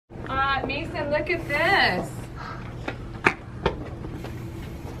Yeah, Mason, look at this.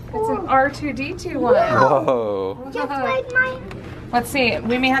 It's an R2-D2 one. Whoa. Just like my... Let's see.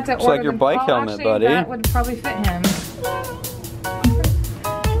 We may have to order like your them. bike helmet, actually, buddy. That would probably fit him.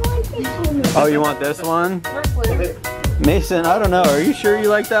 I want this one. Oh, you want this one? Where's Luke? Mason, I don't know. Are you sure you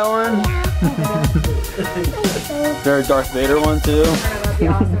like that one? Is there a Darth Vader one too? That'd be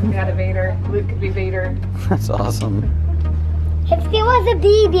awesome. We had a Vader. Luke could be Vader. That's awesome. If there was a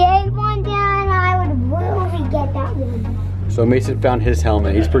BB-8 one, then I would really get that one. So Mason found his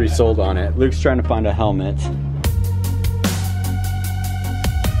helmet. He's pretty sold on it. Luke's trying to find a helmet.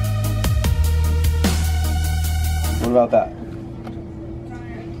 What about that?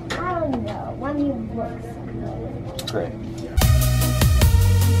 I don't know. When you look. Great.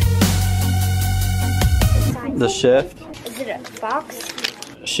 The Shift. Is it a fox?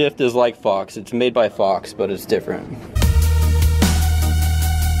 Shift is like Fox. It's made by Fox, but it's different.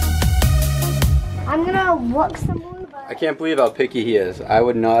 I'm gonna look some more. I can't believe how picky he is. I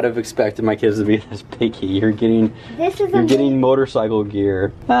would not have expected my kids to be this picky. You're getting motorcycle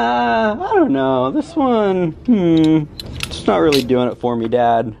gear. I don't know. This one, it's not really doing it for me,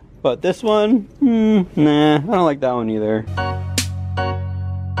 Dad. But this one, nah, I don't like that one either.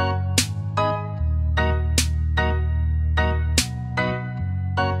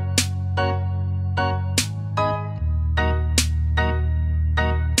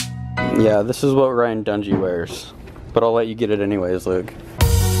 Yeah, this is what Ryan Dungey wears. But I'll let you get it anyways, Luke.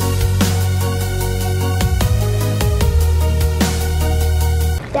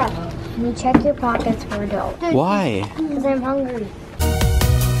 Dad, can you check your pockets for adult? Why? Because I'm hungry.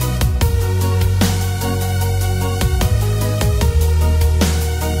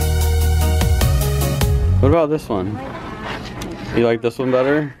 What about this one? You like this one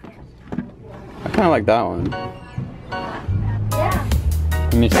better? I kind of like that one. Yeah.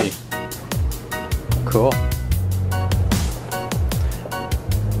 Let me see. Cool.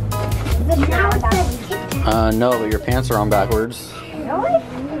 No, but your pants are on backwards. Really?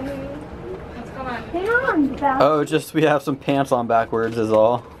 What's going on? They're on back. Oh, just we have some pants on backwards is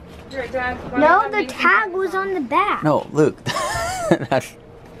all. Here, Dad. No, the tag was on the back. No, Luke. that's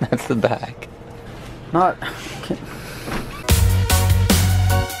the back. Not. I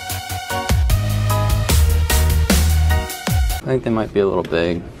think they might be a little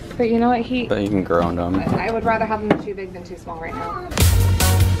big, But you know what? but you can grow on them. I would rather have them too big than too small right now.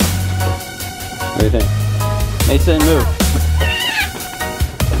 What do you think? Mason, move.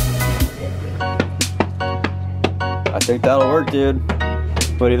 I think that'll work, dude.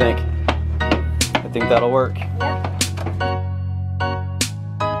 What do you think? I think that'll work.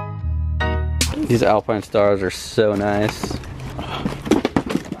 These Alpine Stars are so nice. What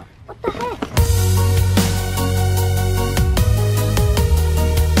the heck?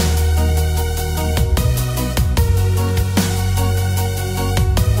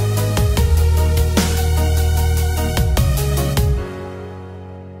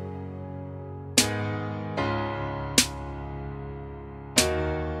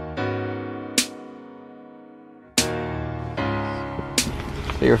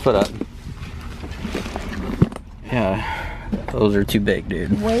 Put your foot up. Yeah, those are too big,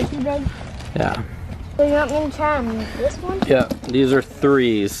 dude. Way too big? Yeah. So you want me to try on this one? Yeah, these are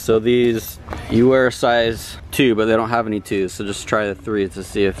 3s. So these, you wear a size 2, but they don't have any 2s. So just try the 3s to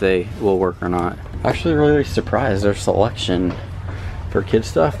see if they will work or not. Actually really surprised their selection for kid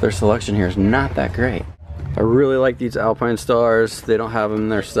stuff. Their selection here is not that great. I really like these Alpine Stars. They don't have them in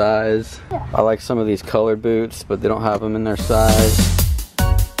their size. Yeah. I like some of these colored boots, but they don't have them in their size.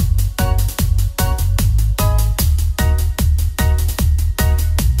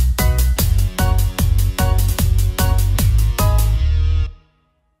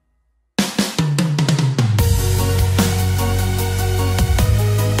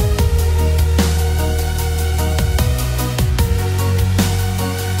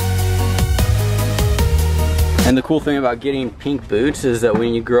 And the cool thing about getting pink boots is that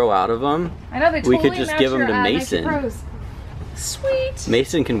when you grow out of them, I know they totally we could just give them to Nike Mason. Pros. Sweet.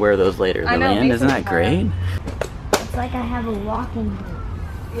 Mason can wear those later, Lillian. Isn't that great? It's like I have a walking boot.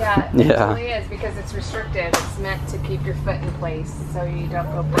 Yeah, it Yeah. really is because it's restricted. It's meant to keep your foot in place so you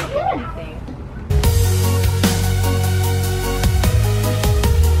don't go breaking anything.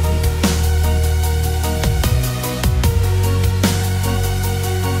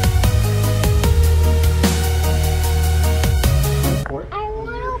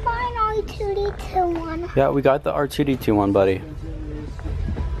 Yeah, we got the R2-D2 one, buddy.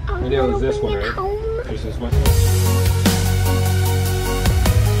 Maybe it was this one, right? Just this one.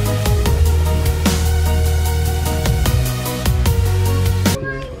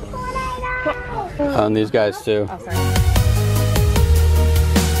 And these guys too. Oh, sorry.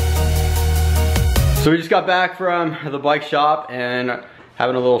 So we just got back from the bike shop and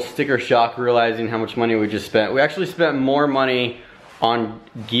having a little sticker shock, realizing how much money we just spent. We actually spent more money on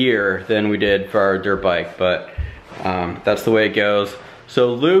gear than we did for our dirt bike, but that's the way it goes.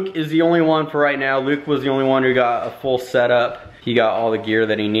 So Luke is the only one for right now. Luke was the only one who got a full setup. He got all the gear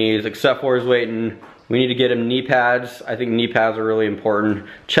that he needs, except for his waiting. We need to get him knee pads. I think knee pads are really important.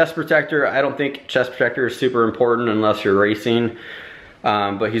 Chest protector, I don't think chest protector is super important unless you're racing.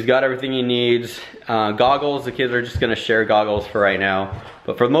 But he's got everything he needs. Goggles, the kids are just gonna share goggles for right now.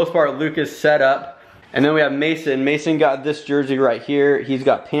 But for the most part, Luke is set up. And then we have Mason. Mason got this jersey right here. He's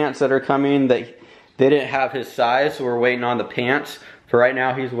got pants that are coming that they didn't have his size, so we're waiting on the pants. For right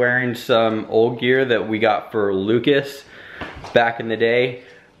now, he's wearing some old gear that we got for Lucas back in the day.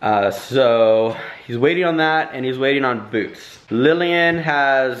 So he's waiting on that, and he's waiting on boots. Lillian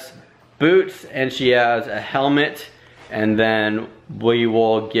has boots and she has a helmet, and then we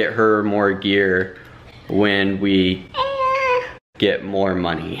will get her more gear when we get more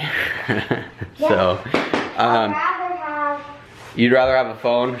money. So you'd rather have a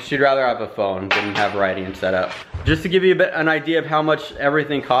phone? She'd rather have a phone than have writing set up. Just to give you an idea of how much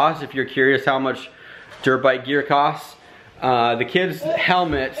everything costs, if you're curious how much dirt bike gear costs, the kids'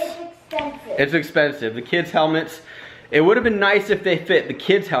 helmets, it's expensive. The kids' helmets, it would have been nice if they fit the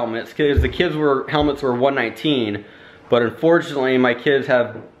kids' helmets, because the kids' helmets were $119, but unfortunately my kids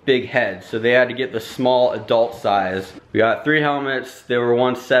have big heads, so they had to get the small adult size. We got 3 helmets, they were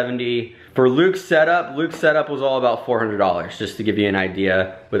 $170. For Luke's setup was all about $400, just to give you an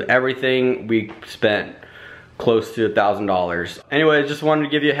idea. With everything, we spent close to $1,000. Anyway, just wanted to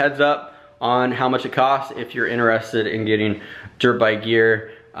give you a heads up on how much it costs if you're interested in getting dirt bike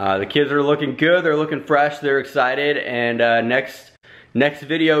gear. The kids are looking good, they're looking fresh, they're excited, and next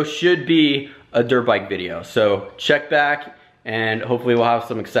video should be a dirt bike video. So check back, and hopefully we'll have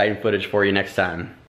some exciting footage for you next time.